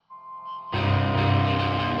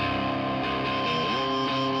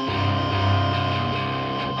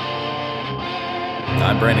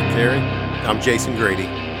I'm Brandon Carey. I'm Jason Grady.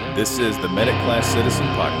 This is the Medic Class Citizen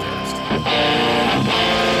Podcast.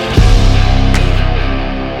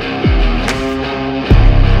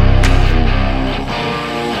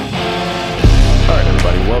 All right,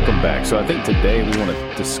 everybody, welcome back. So I think today we want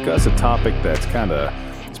to discuss a topic that's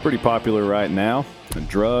it's pretty popular right now, a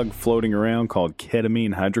drug floating around called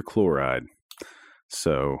ketamine hydrochloride.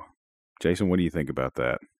 So, Jason, what do you think about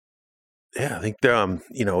that? Yeah, I think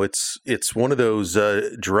it's one of those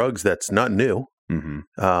drugs that's not new,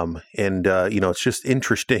 it's just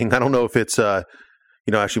interesting. I don't know if it's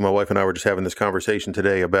actually, my wife and I were just having this conversation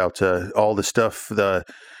today about all the stuff, the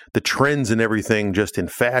trends and everything, just in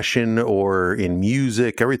fashion or in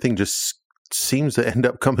music. Everything just seems to end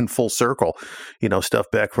up coming full circle. Stuff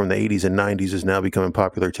back from the 80s and 90s is now becoming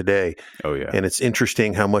popular today. Oh yeah, and it's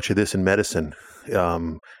interesting how much of this in medicine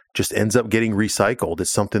just ends up getting recycled. It's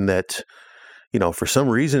something that, for some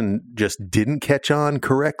reason just didn't catch on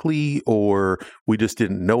correctly, or we just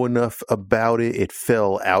didn't know enough about it. It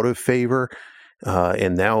fell out of favor.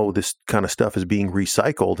 And now this kind of stuff is being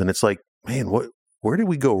recycled. And it's like, man, where did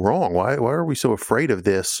we go wrong? Why are we so afraid of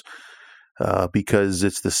this? Because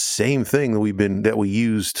it's the same thing that we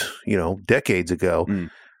used, decades ago.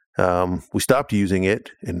 We stopped using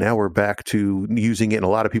it, and now we're back to using it. And a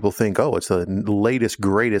lot of people think, oh, it's the latest,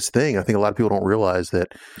 greatest thing. I think a lot of people don't realize that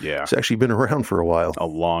it's actually been around for a while. A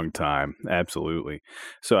long time. Absolutely.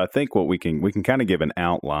 So I think we can kind of give an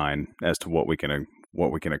outline as to what we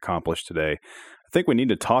can accomplish today. I think we need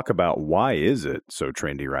to talk about why is it so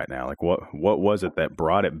trendy right now? Like what was it that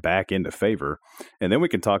brought it back into favor? And then we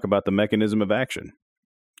can talk about the mechanism of action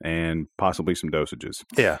and possibly some dosages.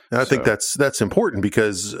 Yeah, and I think that's important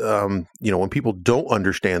because, when people don't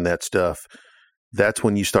understand that stuff, that's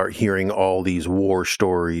when you start hearing all these war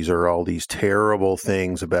stories or all these terrible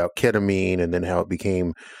things about ketamine, and then how it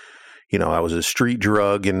became, I was a street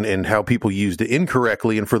drug, and how people used it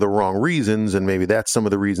incorrectly and for the wrong reasons. And maybe that's some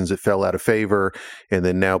of the reasons it fell out of favor. And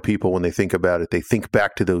then now people, when they think about it, they think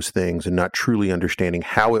back to those things and not truly understanding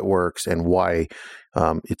how it works and why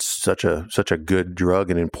it's such a good drug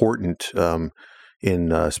and important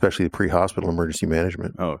in especially the pre-hospital emergency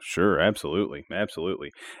management. Oh, sure. Absolutely.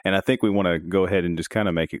 Absolutely. And I think we want to go ahead and just kind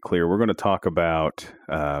of make it clear. We're going to talk about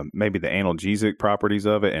maybe the analgesic properties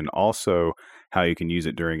of it, and also how you can use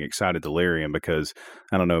it during excited delirium, because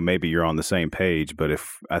I don't know, maybe you're on the same page, but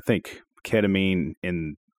I think ketamine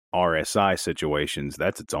in RSI situations,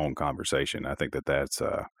 that's its own conversation. I think that's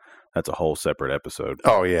a whole separate episode.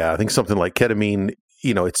 Oh yeah. I think something like ketamine,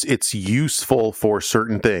 it's useful for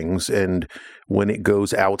certain things. And when it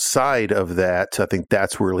goes outside of that, I think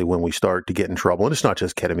that's really when we start to get in trouble. And it's not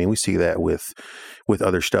just ketamine. We see that with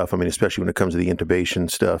other stuff. I mean, especially when it comes to the intubation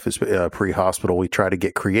stuff, pre-hospital, we try to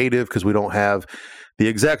get creative because we don't have the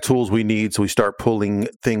exact tools we need. So we start pulling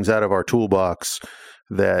things out of our toolbox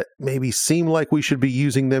that maybe seem like we should be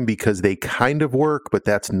using them because they kind of work, but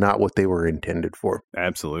that's not what they were intended for.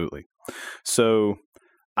 Absolutely. So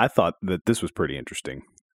I thought that this was pretty interesting.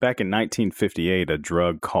 Back in 1958, a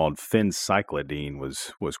drug called phencyclidine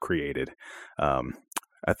was created.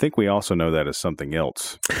 I think we also know that as something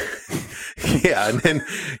else. Yeah, and then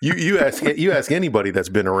you ask anybody that's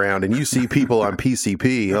been around, and you see people on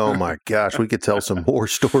PCP. Oh my gosh, we could tell some more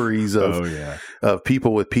stories of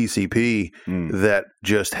people with PCP that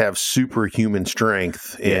just have superhuman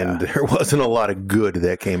strength, and there wasn't a lot of good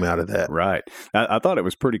that came out of that. Right. I thought it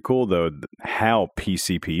was pretty cool though how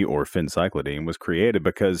PCP or phencyclidine was created,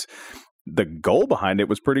 because the goal behind it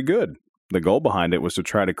was pretty good. The goal behind it was to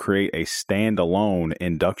try to create a standalone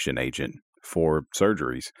induction agent for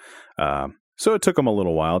surgeries. So it took them a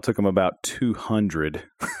little while. It took them about 200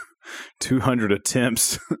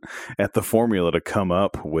 attempts at the formula to come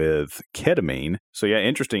up with ketamine. So yeah,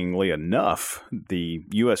 interestingly enough, the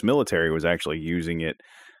U.S. military was actually using it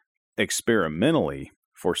experimentally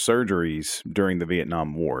for surgeries during the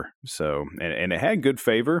Vietnam War. So, and it had good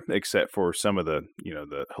favor, except for some of the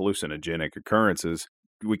hallucinogenic occurrences.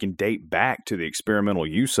 We can date back to the experimental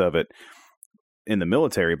use of it in the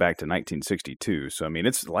military back to 1962. So, I mean,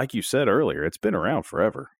 it's like you said earlier, it's been around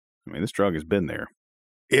forever. I mean, this drug has been there.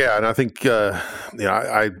 Yeah, and I think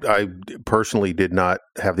I personally did not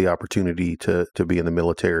have the opportunity to be in the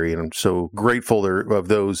military, and I'm so grateful of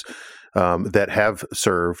those that have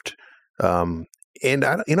served. And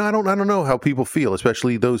I don't know how people feel,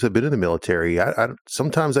 especially those who have been in the military.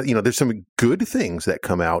 Sometimes there's some good things that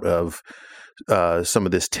come out of some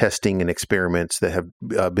of this testing and experiments that have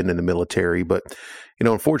been in the military, but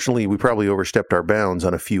unfortunately, we probably overstepped our bounds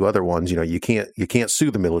on a few other ones. You can't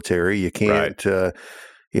sue the military. You can't.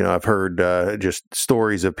 I've heard just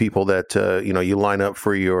stories of people that, you line up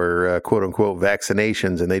for your quote unquote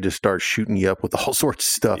vaccinations and they just start shooting you up with all sorts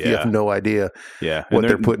of stuff. Yeah. You have no idea what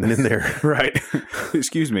they're putting in there. Right.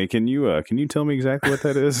 Excuse me. Can you tell me exactly what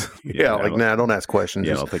that is? Don't ask questions.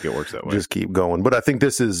 Yeah, I don't think it works that way. Just keep going. But I think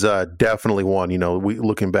this is definitely one, we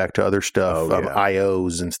looking back to other stuff,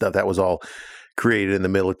 IOs and stuff, that was all created in the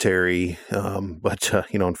military. But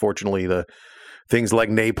unfortunately, the things like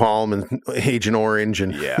napalm and Agent Orange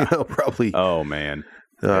and probably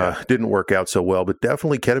didn't work out so well. But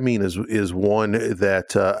definitely ketamine is one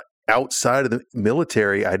that outside of the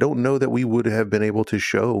military, I don't know that we would have been able to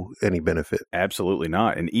show any benefit. Absolutely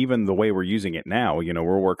not. And even the way we're using it now,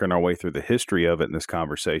 we're working our way through the history of it in this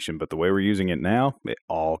conversation, but the way we're using it now, it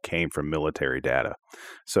all came from military data.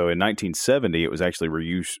 So in 1970, it was actually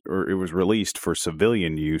released for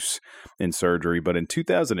civilian use in surgery. But in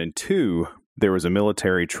 2002, there was a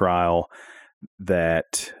military trial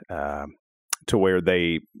that to where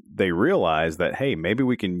they realized that, hey, maybe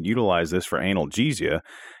we can utilize this for analgesia.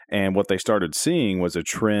 And what they started seeing was a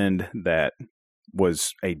trend that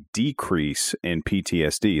was a decrease in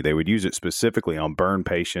PTSD. They would use it specifically on burn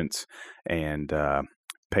patients and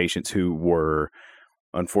patients who were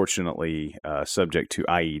unfortunately subject to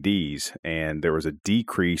IEDs. And there was a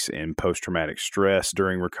decrease in post-traumatic stress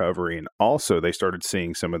during recovery. And also they started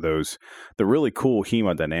seeing some of the really cool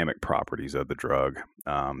hemodynamic properties of the drug.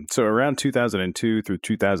 So around 2002 through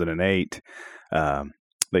 2008,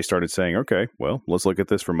 they started saying, okay, well, let's look at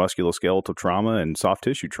this for musculoskeletal trauma and soft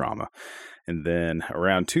tissue trauma. And then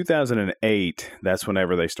around 2008, that's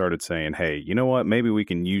whenever they started saying, hey, you know what, maybe we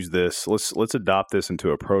can use this. Let's adopt this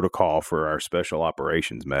into a protocol for our special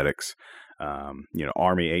operations medics,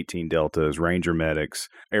 Army 18 Deltas, Ranger medics,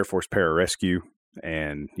 Air Force pararescue,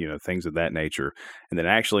 and, things of that nature. And then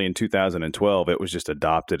actually in 2012, it was just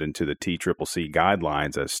adopted into the TCCC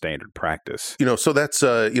guidelines as standard practice. So that's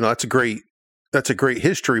a great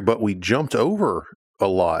history, but we jumped over a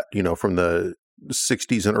lot, from the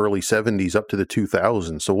 60s and early 70s up to the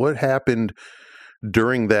 2000s. So what happened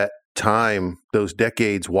during that time, those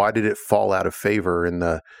decades? Why did it fall out of favor in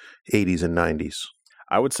the 80s and 90s?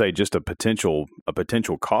 I would say just a potential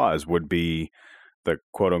cause would be the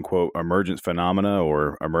quote unquote emergence phenomena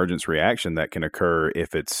or emergence reaction that can occur if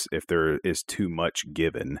there is too much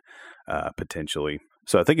given, potentially.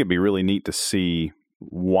 So I think it'd be really neat to see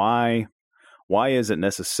why is it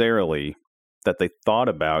necessarily that they thought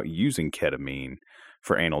about using ketamine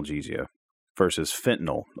for analgesia versus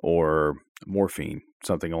fentanyl or morphine,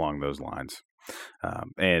 something along those lines.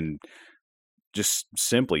 And just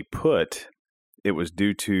simply put, it was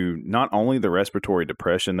due to not only the respiratory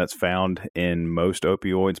depression that's found in most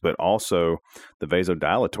opioids, but also the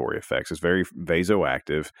vasodilatory effects. It's very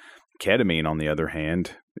vasoactive. Ketamine, on the other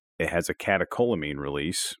hand, it has a catecholamine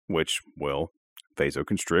release, which will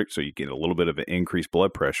vasoconstrict, so you get a little bit of an increased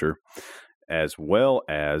blood pressure, as well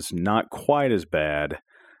as not quite as bad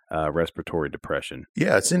respiratory depression.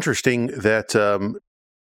 Yeah, it's interesting that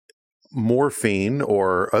morphine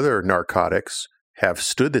or other narcotics have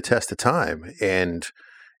stood the test of time, and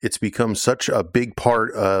it's become such a big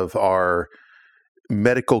part of our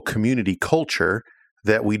medical community culture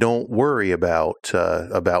that we don't worry about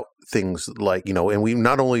things like, and we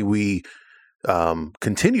not only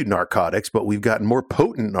continued narcotics, but we've gotten more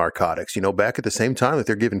potent narcotics. Back at the same time that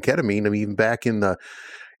they're giving ketamine, even back in the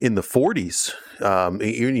 40s,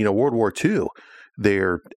 World War II,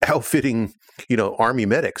 they're outfitting, Army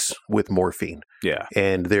medics with morphine. Yeah.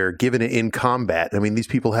 And they're giving it in combat. These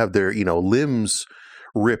people have their, limbs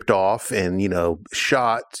ripped off and,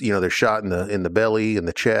 shot, they're shot in the belly and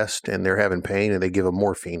the chest, and they're having pain, and they give them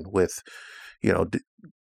morphine with,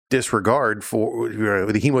 disregard for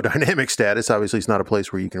the hemodynamic status. Obviously, it's not a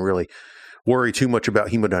place where you can really worry too much about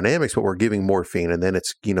hemodynamics, but we're giving morphine, and then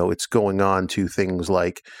it's going on to things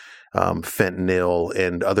like fentanyl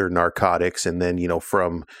and other narcotics, and then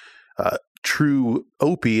from true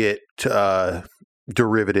opiate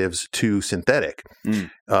derivatives to synthetic.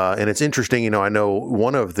 And it's interesting. I know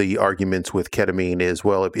one of the arguments with ketamine is,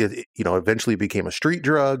 well, it eventually became a street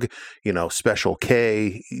drug. Special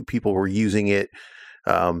K, people were using it.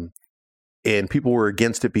 And people were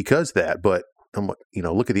against it because of that. But,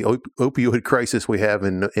 look at the opioid crisis we have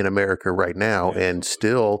in America right now. And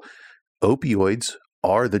still, opioids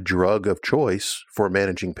are the drug of choice for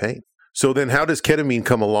managing pain. So then how does ketamine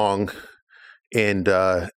come along, and,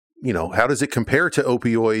 how does it compare to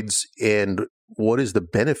opioids, and what is the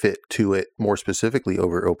benefit to it more specifically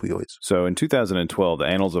over opioids? So in 2012, the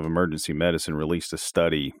Annals of Emergency Medicine released a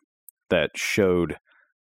study that showed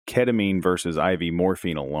ketamine versus IV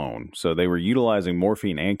morphine alone. So they were utilizing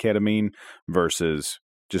morphine and ketamine versus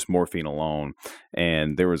just morphine alone.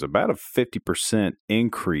 And there was about a 50%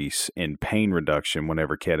 increase in pain reduction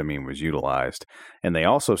whenever ketamine was utilized. And they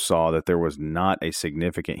also saw that there was not a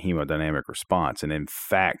significant hemodynamic response. And in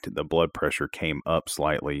fact, the blood pressure came up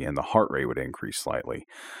slightly and the heart rate would increase slightly.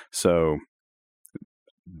 So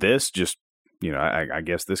this just, I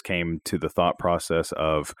guess this came to the thought process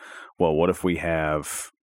of, well, what if we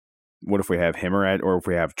have hemorrhage, or if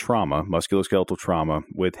we have trauma, musculoskeletal trauma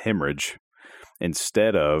with hemorrhage,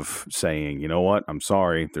 instead of saying, you know what, I'm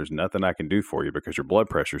sorry, there's nothing I can do for you because your blood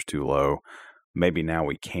pressure's too low. Maybe now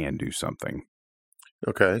we can do something.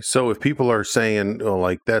 Okay. So if people are saying, oh,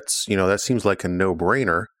 like that's, that seems like a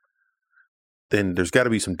no-brainer, then there's got to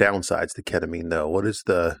be some downsides to ketamine though. What is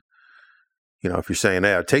the, if you're saying,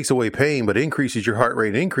 it takes away pain, but increases your heart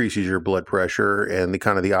rate, increases your blood pressure, and the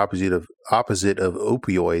kind of the opposite of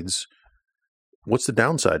opioids, what's the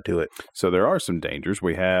downside to it? So there are some dangers.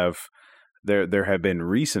 We have there have been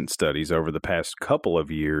recent studies over the past couple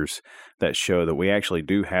of years that show that we actually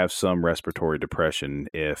do have some respiratory depression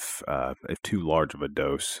if too large of a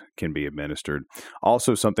dose can be administered.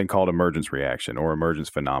 Also, something called emergence reaction or emergence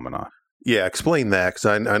phenomena. Yeah, explain that, because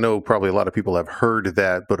I know probably a lot of people have heard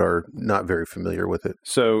that but are not very familiar with it.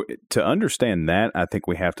 So to understand that, I think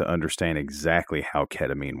we have to understand exactly how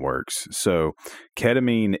ketamine works. So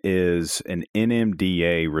ketamine is an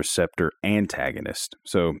NMDA receptor antagonist.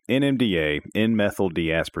 So NMDA, N-methyl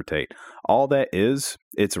D-aspartate, all that is,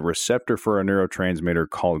 it's a receptor for a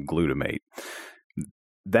neurotransmitter called glutamate.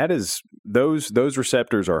 That is, those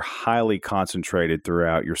receptors are highly concentrated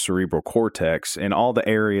throughout your cerebral cortex and all the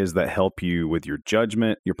areas that help you with your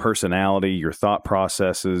judgment, your personality, your thought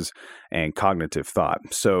processes, and cognitive thought.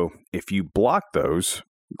 So if you block those,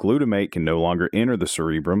 glutamate can no longer enter the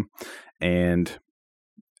cerebrum. And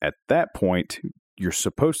at that point, you're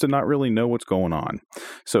supposed to not really know what's going on.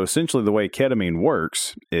 So essentially the way ketamine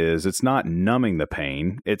works is it's not numbing the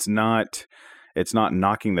pain. It's not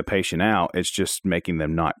knocking the patient out. It's just making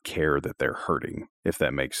them not care that they're hurting, if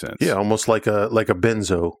that makes sense. Yeah, almost like a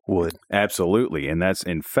benzo would. Absolutely. And that's,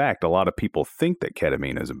 in fact, a lot of people think that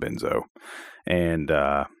ketamine is a benzo. And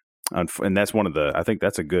that's one of the, I think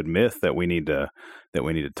that's a good myth that we need to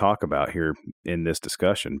talk about here in this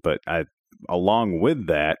discussion. But along with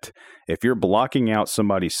that, if you're blocking out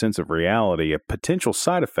somebody's sense of reality, a potential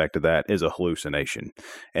side effect of that is a hallucination.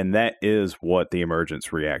 And that is what the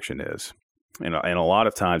emergence reaction is. And a lot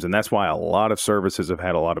of times, and that's why a lot of services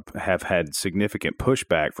have had significant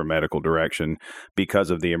pushback from medical direction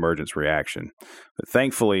because of the emergence reaction. But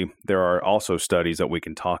thankfully, there are also studies that we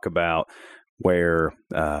can talk about where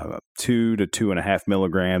 2 to 2.5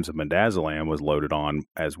 milligrams of midazolam was loaded on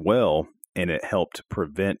as well, and it helped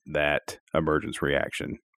prevent that emergence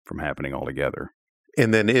reaction from happening altogether.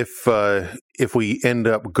 And then if we end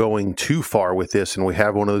up going too far with this and we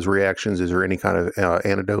have one of those reactions, is there any kind of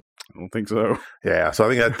antidote? I don't think so. Yeah, so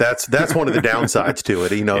I think that's one of the downsides to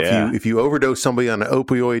it. If you overdose somebody on an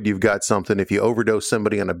opioid, you've got something. If you overdose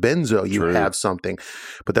somebody on a benzo, you have something.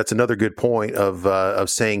 But that's another good point of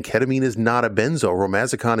saying ketamine is not a benzo.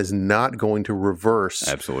 Romazicon is not going to reverse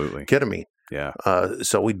ketamine. Yeah.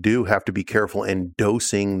 So we do have to be careful, and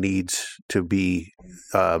dosing needs to be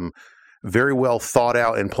very well thought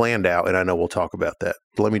out and planned out. And I know we'll talk about that.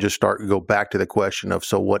 Let me just go back to the question of,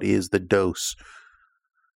 so what is the dose?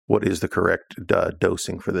 What is the correct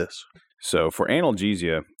dosing for this? So for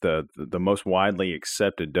analgesia, the most widely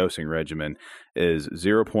accepted dosing regimen is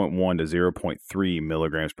 0.1 to 0.3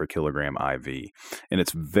 milligrams per kilogram IV. And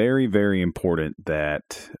it's very, very important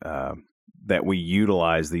that we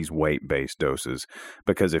utilize these weight-based doses,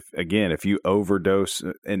 because if you overdose,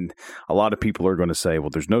 and a lot of people are going to say, well,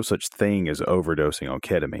 there's no such thing as overdosing on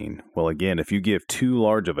ketamine. Well, again, if you give too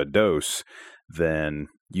large of a dose, then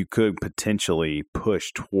you could potentially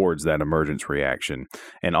push towards that emergence reaction.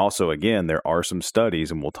 And also, again, there are some studies,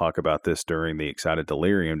 and we'll talk about this during the excited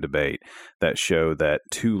delirium debate, that show that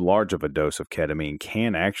too large of a dose of ketamine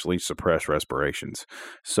can actually suppress respirations.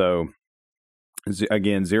 So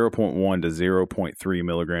again, 0.1 to 0.3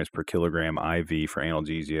 milligrams per kilogram IV for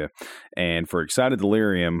analgesia. And for excited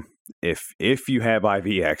delirium, if you have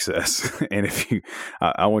IV access, and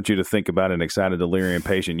I want you to think about an excited delirium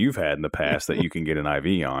patient you've had in the past that you can get an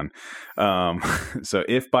IV on. So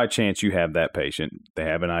if by chance you have that patient, they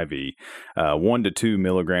have an IV, 1 to 2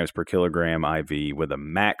 milligrams per kilogram IV with a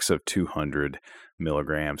max of 200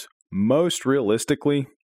 milligrams. Most realistically,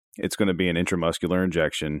 it's going to be an intramuscular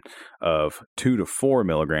injection of 2 to 4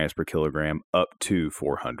 milligrams per kilogram up to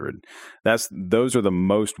 400. Those are the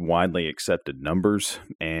most widely accepted numbers.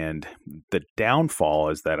 And the downfall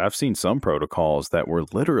is that I've seen some protocols that were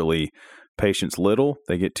literally patients little,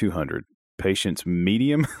 they get 200. Patients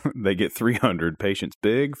medium, they get 300. Patients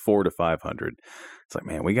big, 400 to 500. It's like,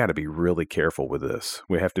 man, we got to be really careful with this.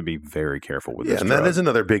 We have to be very careful with this. Yeah, and drug. that is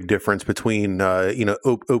another big difference between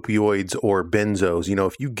opioids or benzos.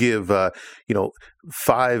 If you give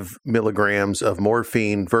 5 milligrams of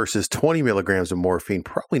morphine versus 20 milligrams of morphine,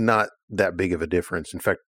 probably not that big of a difference. In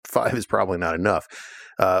fact, 5 is probably not enough.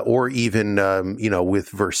 Or even with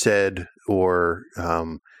Versed or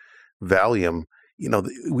Valium,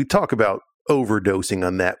 we talk about overdosing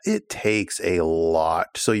on that. It takes a lot.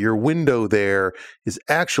 So your window there is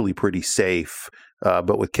actually pretty safe.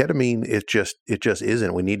 But with ketamine, it just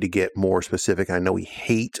isn't. We need to get more specific. I know we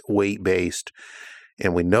hate weight-based,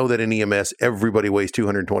 and we know that in EMS, everybody weighs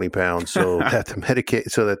 220 pounds. So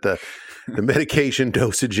that the medication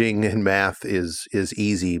dosaging and math is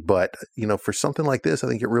easy. But, for something like this, I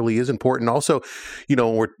think it really is important. Also,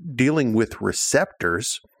 when we're dealing with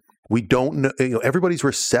receptors, we don't know, everybody's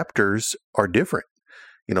receptors are different.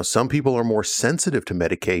 Some people are more sensitive to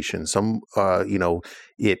medication. Some,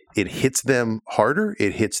 it hits them harder,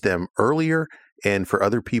 it hits them earlier, and for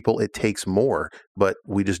other people, it takes more. But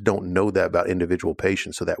we just don't know that about individual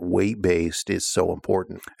patients. So that weight-based is so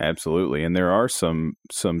important. Absolutely. And there are some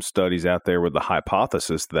studies out there with the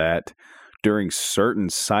hypothesis that during certain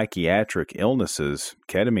psychiatric illnesses,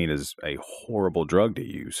 ketamine is a horrible drug to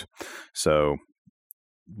use. So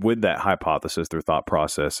with that hypothesis, their thought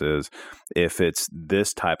process is if it's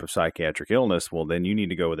this type of psychiatric illness, well, then you need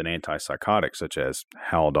to go with an antipsychotic such as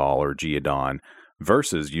Haldol or Geodon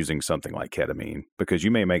versus using something like ketamine because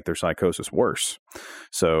you may make their psychosis worse.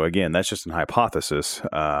 So again, that's just an hypothesis.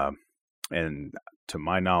 And to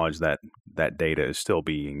my knowledge, that data is still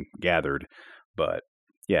being gathered. But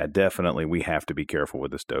yeah, definitely we have to be careful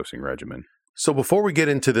with this dosing regimen. So before we get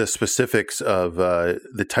into the specifics of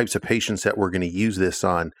the types of patients that we're going to use this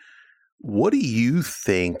on, what do you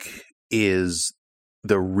think is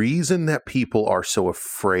the reason that people are so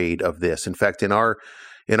afraid of this? In fact, in our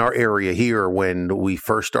area here, when we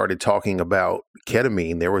first started talking about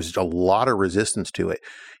ketamine, there was a lot of resistance to it.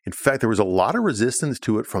 In fact, there was a lot of resistance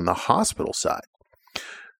to it from the hospital side.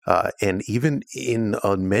 And even in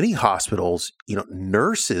many hospitals,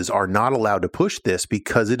 nurses are not allowed to push this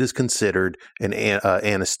because it is considered an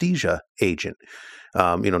anesthesia agent.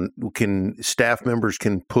 Staff members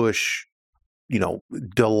can push,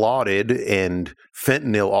 Dilaudid and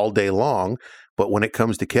fentanyl all day long, but when it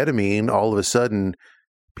comes to ketamine, all of a sudden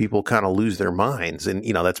people kind of lose their minds. And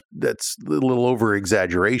that's a little over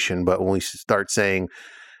exaggeration. But when we start saying,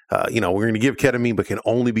 we're going to give ketamine, but can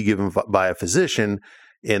only be given by a physician.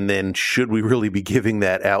 And then should we really be giving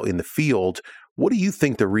that out in the field? What do you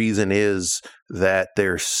think the reason is that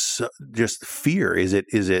there's just fear? Is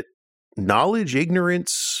it knowledge,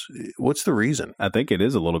 ignorance? What's the reason? I think it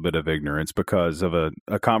is a little bit of ignorance because of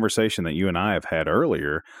a conversation that you and I have had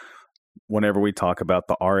earlier whenever we talk about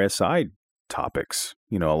the RSI topics.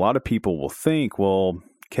 A lot of people will think, well,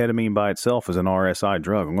 ketamine by itself is an RSI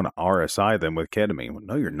drug. I'm going to RSI them with ketamine. Well,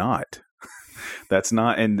 no, you're not. That's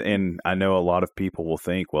not, and I know a lot of people will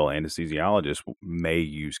think, well, anesthesiologists may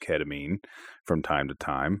use ketamine from time to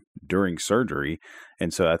time during surgery,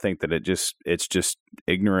 and so I think that it's just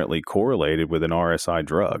ignorantly correlated with an RSI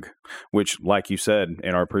drug, which, like you said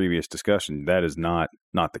in our previous discussion, that is not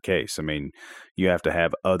the case. I mean, you have to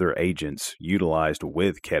have other agents utilized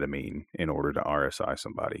with ketamine in order to RSI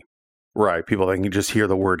somebody. Right. People that can just hear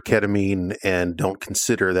the word ketamine and don't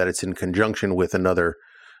consider that it's in conjunction with another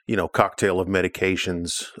cocktail of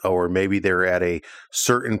medications, or maybe they're at a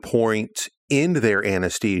certain point in their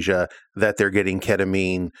anesthesia that they're getting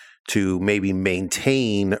ketamine to maybe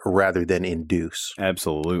maintain rather than induce.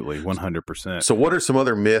 Absolutely, 100%. So what are some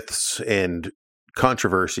other myths and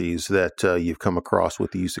controversies that you've come across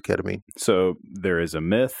with the use of ketamine? So there is a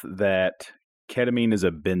myth that ketamine is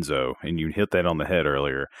a benzo, and you hit that on the head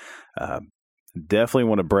earlier. Definitely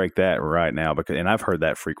want to break that right now and I've heard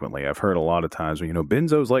that frequently. I've heard a lot of times,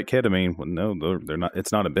 benzos like ketamine. Well, no, they're not.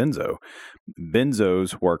 It's not a benzo.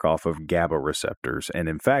 Benzos work off of GABA receptors, and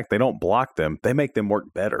in fact, they don't block them. They make them work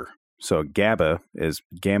better. So GABA is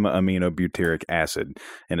gamma aminobutyric acid,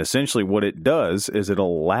 and essentially what it does is it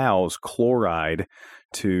allows chloride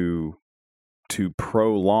to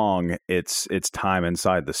prolong its time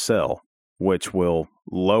inside the cell, which will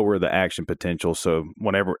lower the action potential. So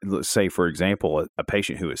whenever, let's say, for example, a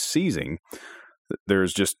patient who is seizing,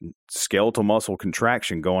 there's just skeletal muscle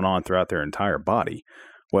contraction going on throughout their entire body.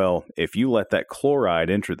 Well, if you let that chloride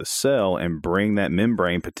enter the cell and bring that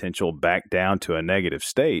membrane potential back down to a negative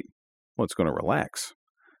state, well, it's going to relax.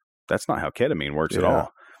 That's not how ketamine works at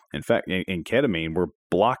all. In fact, in ketamine, we're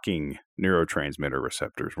blocking neurotransmitter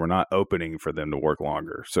receptors. We're not opening for them to work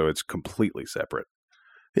longer. So it's completely separate.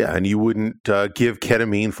 Yeah, and you wouldn't give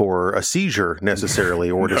ketamine for a seizure necessarily,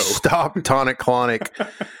 or to stop tonic-clonic,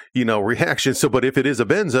 reaction. So, but if it is a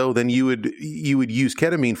benzo, then you would use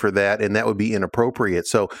ketamine for that, and that would be inappropriate.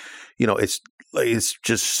 So, it's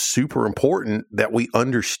just super important that we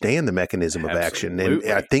understand the mechanism of action, and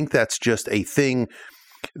I think that's just a thing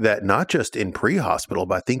that not just in pre-hospital,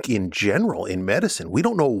 but I think in general in medicine, we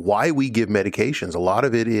don't know why we give medications. A lot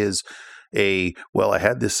of it is I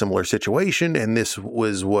had this similar situation and this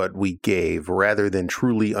was what we gave, rather than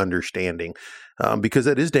truly understanding, because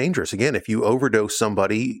that is dangerous. Again, if you overdose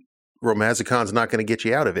somebody, romazicon's not going to get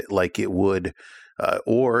you out of it like it would,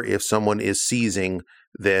 or if someone is seizing,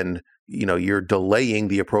 then you're delaying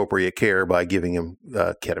the appropriate care by giving him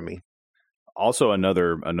ketamine. Also,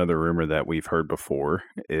 another rumor that we've heard before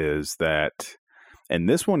is that, and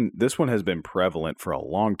this one has been prevalent for a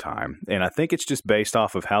long time, and I think it's just based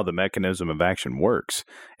off of how the mechanism of action works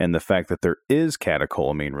and the fact that there is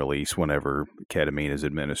catecholamine release whenever ketamine is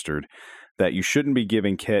administered, that you shouldn't be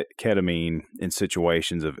giving ketamine in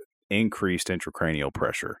situations of increased intracranial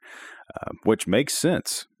pressure, which makes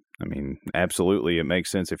sense. I mean, absolutely, it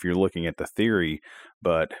makes sense if you're looking at the theory,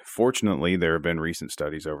 but fortunately, there have been recent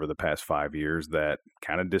studies over the past 5 years that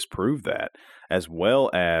kind of disprove that, as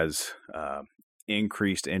well as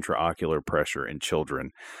increased intraocular pressure in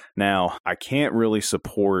children. Now, I can't really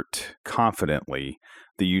support confidently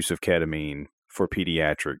the use of ketamine for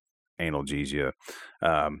pediatric analgesia,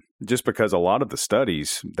 just because a lot of the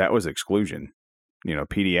studies, that was exclusion.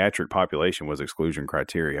 Pediatric population was exclusion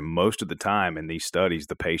criteria. Most of the time in these studies,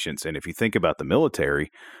 the patients, and if you think about the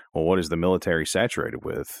military, well, what is the military saturated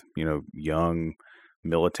with? Young,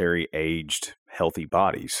 military-aged, healthy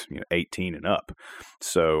bodies, 18 and up.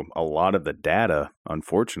 So a lot of the data,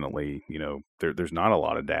 unfortunately, there's not a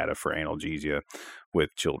lot of data for analgesia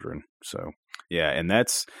with children. So, yeah, and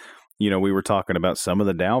that's, we were talking about some of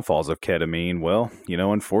the downfalls of ketamine. Well,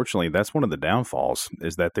 unfortunately, that's one of the downfalls,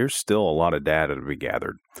 is that there's still a lot of data to be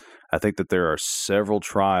gathered. I think that there are several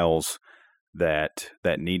trials that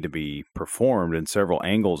need to be performed and several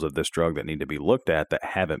angles of this drug that need to be looked at that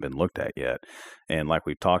haven't been looked at yet. And like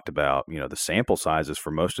we've talked about, the sample sizes for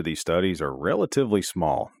most of these studies are relatively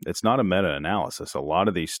small. It's not a meta-analysis. A lot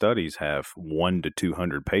of these studies have 1 to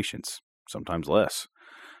 200 patients, sometimes less.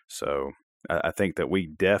 So I think that we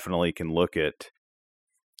definitely can look at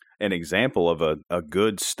an example of a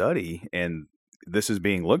good study, and this is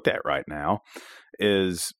being looked at right now,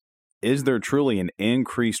 is there truly an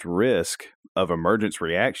increased risk of emergence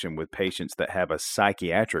reaction with patients that have a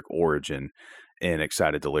psychiatric origin in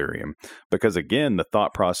excited delirium? Because again, the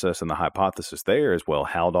thought process and the hypothesis there is, well,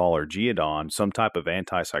 Haldol or Geodon, some type of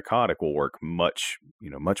antipsychotic, will work much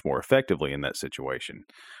more effectively in that situation.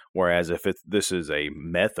 Whereas if this is a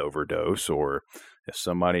meth overdose, or if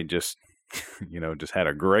somebody just had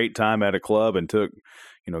a great time at a club and took,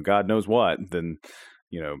 God knows what, then,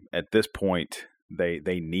 at this point,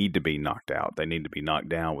 they need to be knocked out. They need to be knocked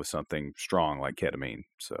down with something strong like ketamine.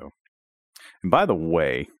 So, and by the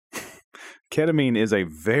way, ketamine is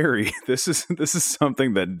this is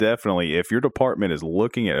something that definitely, if your department is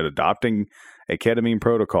looking at adopting a ketamine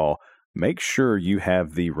protocol, make sure you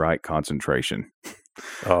have the right concentration.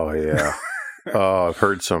 Oh yeah. I've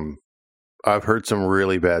heard some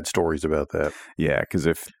really bad stories about that. Yeah, because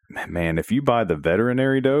if you buy the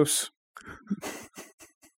veterinary dose,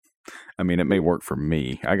 I mean, it may work for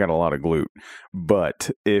me. I got a lot of glute,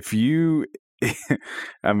 but if you,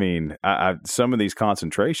 some of these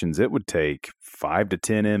concentrations, it would take 5 to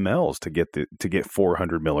 10 mLs to get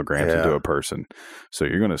 400 milligrams into a person. So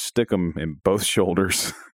you're going to stick them in both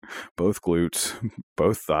shoulders, both glutes,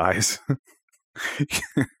 both thighs.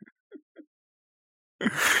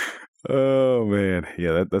 Oh man,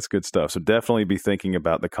 yeah, that's good stuff. So definitely be thinking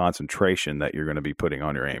about the concentration that you're going to be putting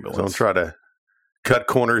on your ambulance. Don't try to cut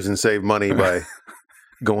corners and save money by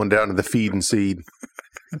going down to the feed and seed.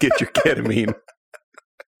 Get your ketamine.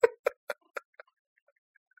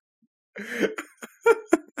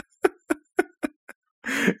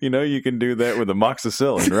 You can do that with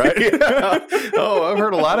amoxicillin, right? Yeah. Oh, I've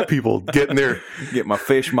heard a lot of people get my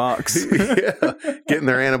fish mox. Yeah, getting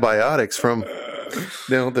their antibiotics from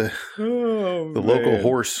the local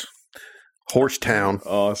horse town.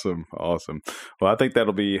 Awesome. Well, I think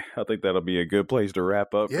that'll be a good place to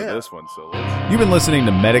wrap up for this one. So you've been listening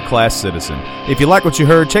to Medic Class Citizen. If you like what you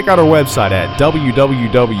heard, check out our website at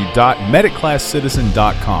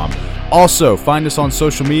www.medicclasscitizen.com. Also, find us on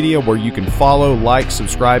social media where you can follow, like,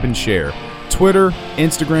 subscribe, and share. Twitter,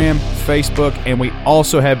 Instagram, Facebook, and we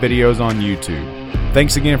also have videos on YouTube.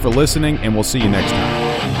 Thanks again for listening, and we'll see you next time.